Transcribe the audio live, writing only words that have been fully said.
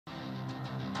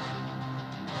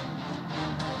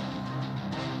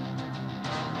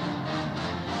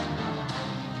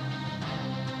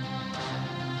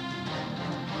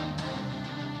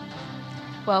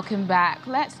Welcome back.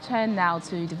 Let's turn now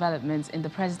to developments in the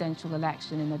presidential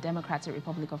election in the Democratic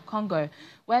Republic of Congo,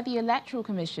 where the Electoral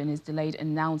Commission is delayed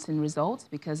announcing results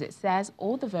because it says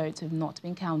all the votes have not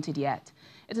been counted yet.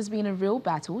 It has been a real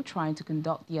battle trying to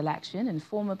conduct the election, and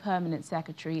former Permanent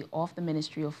Secretary of the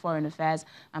Ministry of Foreign Affairs,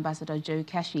 Ambassador Joe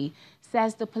Keshi,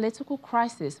 says the political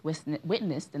crisis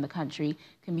witnessed in the country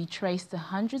can be traced to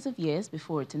hundreds of years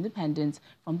before its independence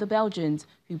from the Belgians,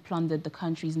 who plundered the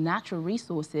country's natural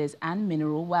resources and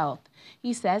mineral wealth.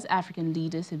 He says African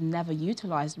leaders have never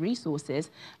utilized resources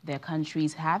their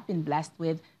countries have been blessed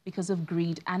with because of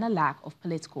greed and a lack of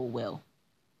political will.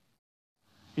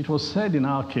 It was said in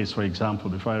our case, for example,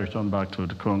 before I return back to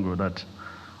the Congo, that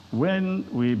when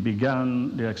we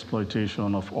began the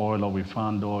exploitation of oil, or we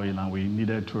found oil and we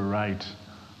needed to write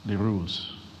the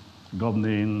rules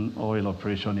governing oil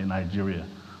operation in Nigeria,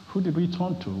 who did we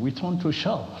turn to? We turned to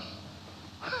Shell.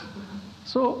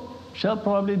 So Shell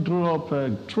probably drew up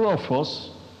true of us.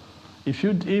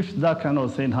 If that kind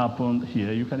of thing happened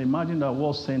here, you can imagine that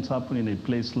worse things happen in a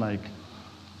place like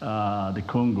the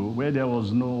Congo, where there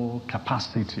was no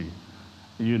capacity,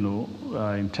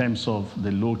 in terms of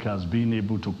the locals being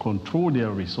able to control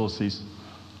their resources,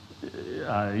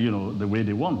 the way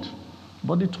they want.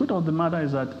 But the truth of the matter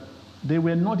is that they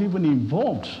were not even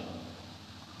involved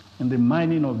in the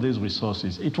mining of these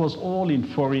resources. It was all in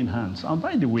foreign hands. And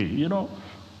by the way, in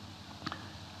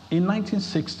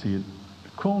 1960,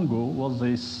 Congo was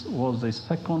the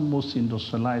second most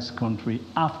industrialized country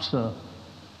after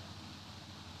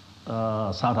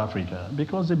South Africa,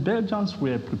 because the Belgians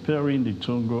were preparing the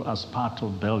Congo as part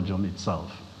of Belgium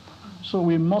itself. So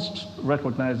we must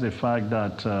recognize the fact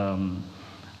that,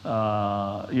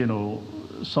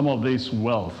 some of this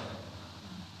wealth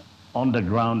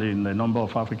underground in a number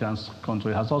of African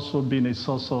countries has also been a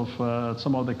source of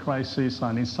some of the crisis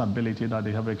and instability that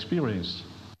they have experienced.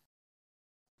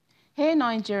 Here in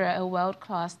Nigeria, a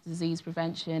world-class disease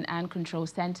prevention and control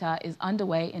center is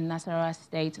underway in Nasarawa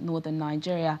State, northern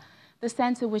Nigeria. The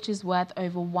center, which is worth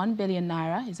over 1 billion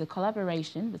naira, is a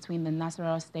collaboration between the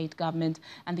Nasarawa State government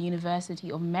and the University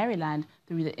of Maryland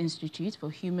through the Institute for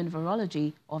Human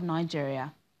Virology of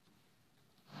Nigeria.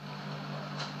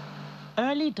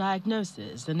 Early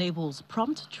diagnosis enables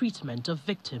prompt treatment of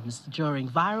victims during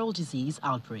viral disease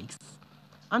outbreaks.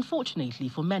 Unfortunately,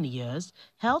 for many years,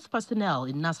 health personnel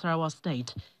in Nasarawa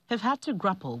State have had to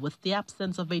grapple with the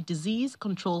absence of a disease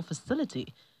control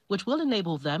facility, which will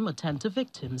enable them to attend to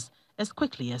victims as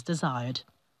quickly as desired.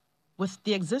 With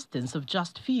the existence of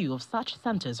just few of such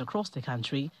centers across the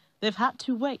country, they've had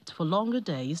to wait for longer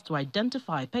days to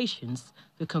identify patients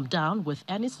who come down with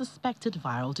any suspected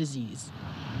viral disease.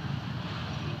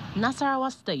 Nasarawa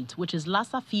State, which is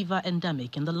Lassa fever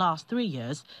endemic in the last 3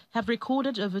 years, have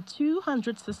recorded over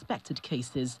 200 suspected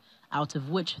cases, out of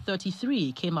which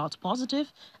 33 came out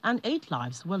positive and 8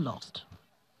 lives were lost.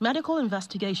 Medical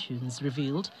investigations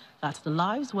revealed that the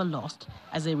lives were lost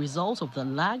as a result of the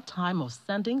lag time of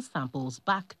sending samples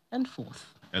back and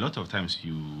forth. A lot of times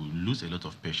you lose a lot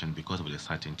of patients because of the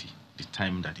certainty, the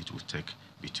time that it will take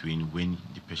between when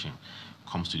the patient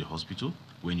comes to the hospital,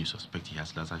 when you suspect he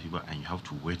has Lassa fever, and you have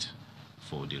to wait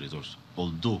for the results.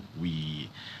 Although we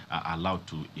are allowed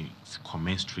to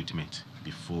commence treatment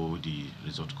before the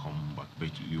result comes back, but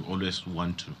you always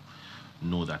want to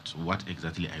know that what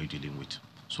exactly are you dealing with.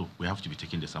 So we have to be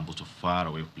taking the samples to far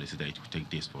away places that it will take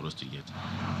days for us to get.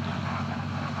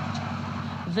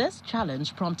 This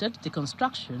challenge prompted the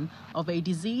construction of a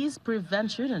disease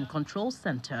prevention and control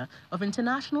center of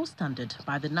international standard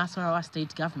by the Nasarawa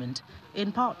State government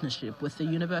in partnership with the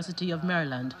University of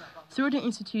Maryland through the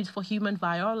Institute for Human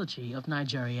Virology of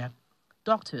Nigeria.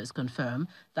 Doctors confirm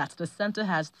that the center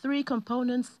has 3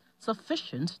 components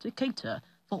sufficient to cater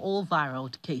for all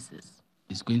viral cases.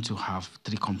 It's going to have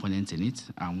 3 components in it,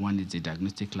 and one is a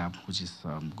diagnostic lab, which is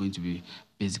going to be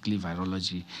basically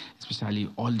virology, especially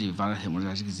all the viral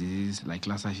hemorrhagic diseases like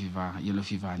Lassa fever, yellow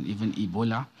fever, and even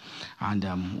Ebola. And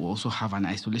we'll also have an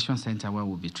isolation center where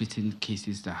we'll be treating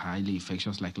cases that are highly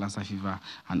infectious like Lassa fever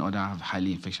and other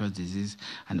highly infectious diseases,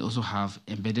 and also have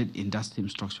embedded in that same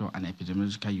structure an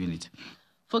epidemiological unit.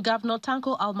 For Governor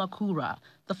Tanko Almakura,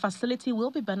 the facility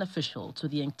will be beneficial to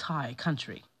the entire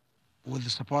country. With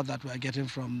the support that we are getting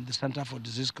from the Center for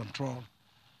Disease Control,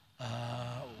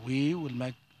 we will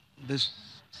make this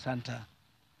center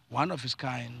one of its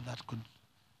kind that could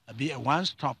be a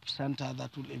one-stop center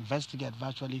that will investigate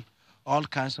virtually all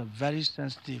kinds of very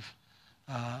sensitive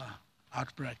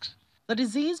outbreaks. The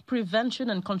Disease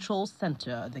Prevention and Control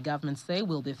Center, the government say,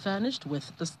 will be furnished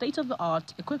with the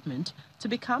state-of-the-art equipment to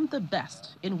become the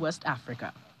best in West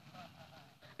Africa.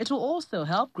 It will also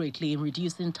help greatly in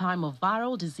reducing time of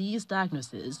viral disease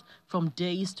diagnosis from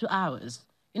days to hours.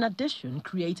 In addition,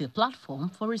 create a platform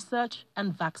for research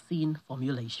and vaccine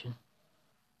formulation.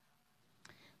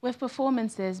 With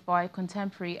performances by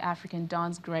contemporary African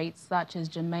dance greats such as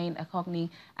Jermaine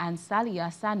Akogni and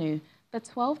Salia Sanu, the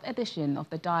 12th edition of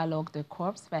the Dialogue de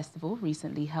Corps Festival,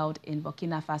 recently held in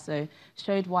Burkina Faso,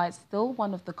 showed why it's still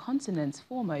one of the continent's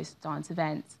foremost dance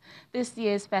events. This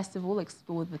year's festival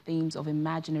explored the themes of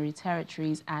imaginary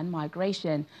territories and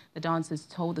migration. The dancers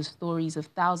told the stories of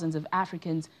thousands of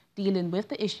Africans dealing with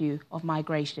the issue of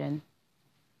migration.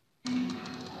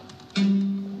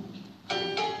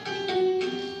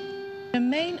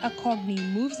 Jermaine Akogni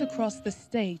moves across the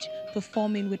stage,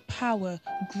 performing with power,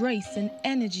 grace and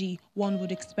energy one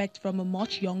would expect from a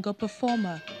much younger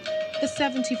performer. The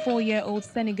 74-year-old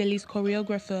Senegalese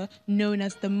choreographer, known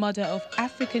as the mother of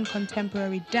African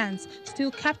contemporary dance,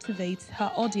 still captivates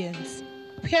her audience.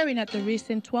 Appearing at the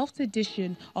recent 12th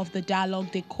edition of the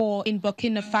Dialogue de Corps in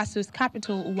Burkina Faso's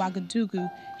capital, Ouagadougou,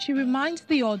 she reminds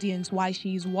the audience why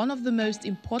she is one of the most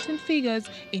important figures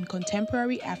in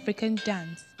contemporary African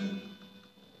dance.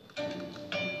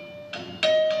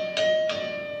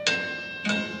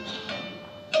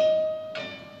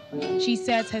 She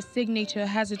says her signature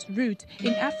has its root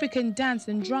in African dance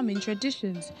and drumming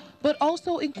traditions, but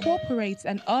also incorporates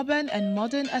an urban and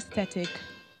modern aesthetic.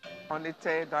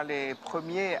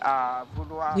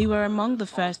 We were among the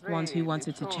first ones who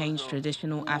wanted to change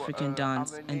traditional African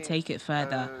dance and take it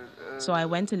further. So I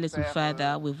went a little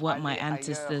further with what my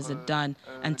ancestors had done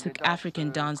and took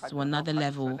African dance to another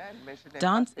level.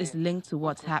 Dance is linked to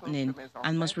what's happening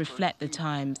and must reflect the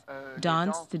times.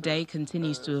 Dance today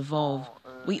continues to evolve.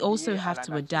 We also have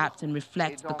to adapt and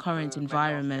reflect the current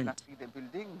environment.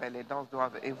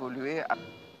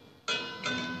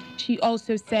 She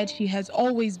also said she has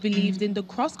always believed in the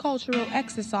cross-cultural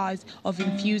exercise of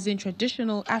infusing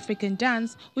traditional African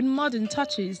dance with modern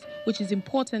touches, which is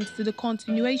important to the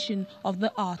continuation of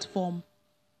the art form.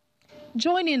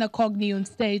 Joining Akogni on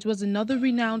stage was another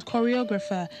renowned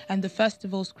choreographer and the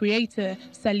festival's creator,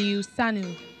 Saliu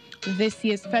Sanu. This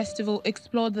year's festival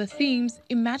explored the themes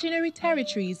imaginary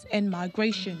territories and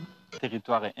migration.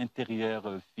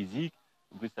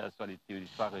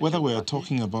 Whether we are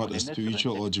talking about a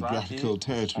spiritual or geographical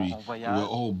territory, we were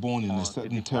all born in a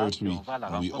certain territory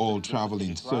and we all travel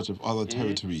in search of other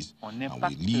territories, and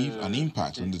we leave an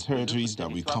impact on the territories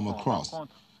that we come across.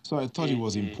 So I thought it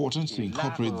was important to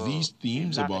incorporate these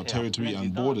themes about territory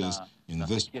and borders in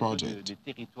this project.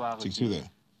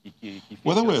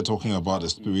 Whether we are talking about a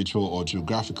spiritual or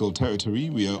geographical territory,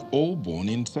 we are all born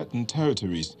in certain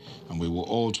territories, and we will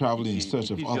all travel in search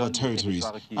of other territories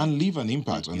and leave an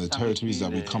impact on the territories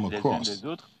that we come across.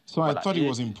 So I thought it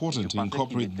was important to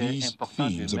incorporate these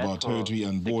themes about territory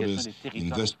and borders in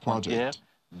this project.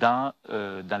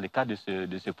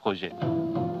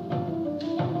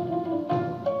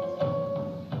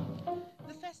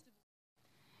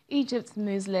 Egypt's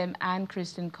Muslim and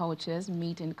Christian cultures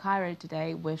meet in Cairo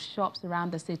today with shops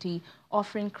around the city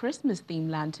offering Christmas-themed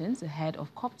lanterns ahead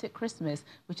of Coptic Christmas,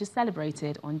 which is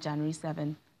celebrated on January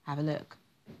 7. Have a look.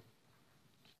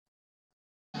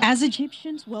 As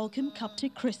Egyptians welcome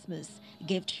Coptic Christmas,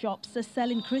 gift shops are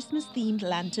selling Christmas-themed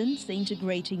lanterns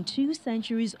integrating 2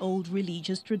 centuries-old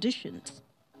religious traditions.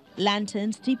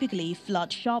 Lanterns typically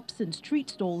flood shops and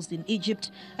street stalls in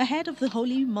Egypt ahead of the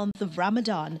holy month of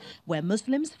Ramadan, where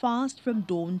Muslims fast from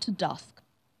dawn to dusk.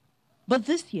 But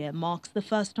this year marks the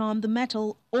first time the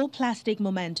metal or plastic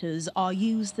mementos are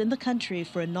used in the country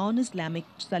for a non-Islamic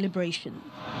celebration.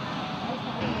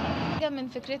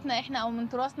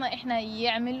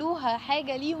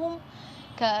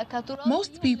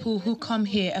 Most people who come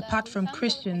here, apart from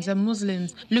Christians, are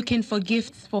Muslims looking for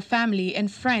gifts for family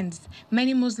and friends.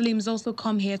 Many Muslims also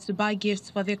come here to buy gifts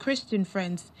for their Christian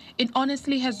friends. It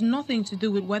honestly has nothing to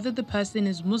do with whether the person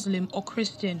is Muslim or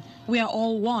Christian. We are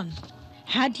all one.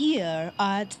 Hadir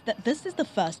adds that this is the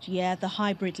first year the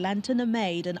hybrid lantern are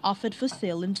made and offered for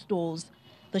sale in stores.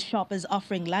 The shop is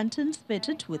offering lanterns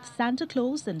fitted with Santa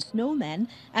Claus and snowmen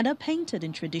and are painted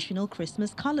in traditional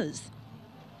Christmas colors.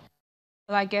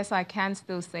 Well, I guess I can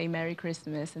still say Merry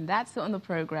Christmas, and that's it on the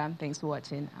program. Thanks for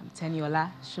watching. I'm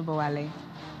Teniola Shubawale.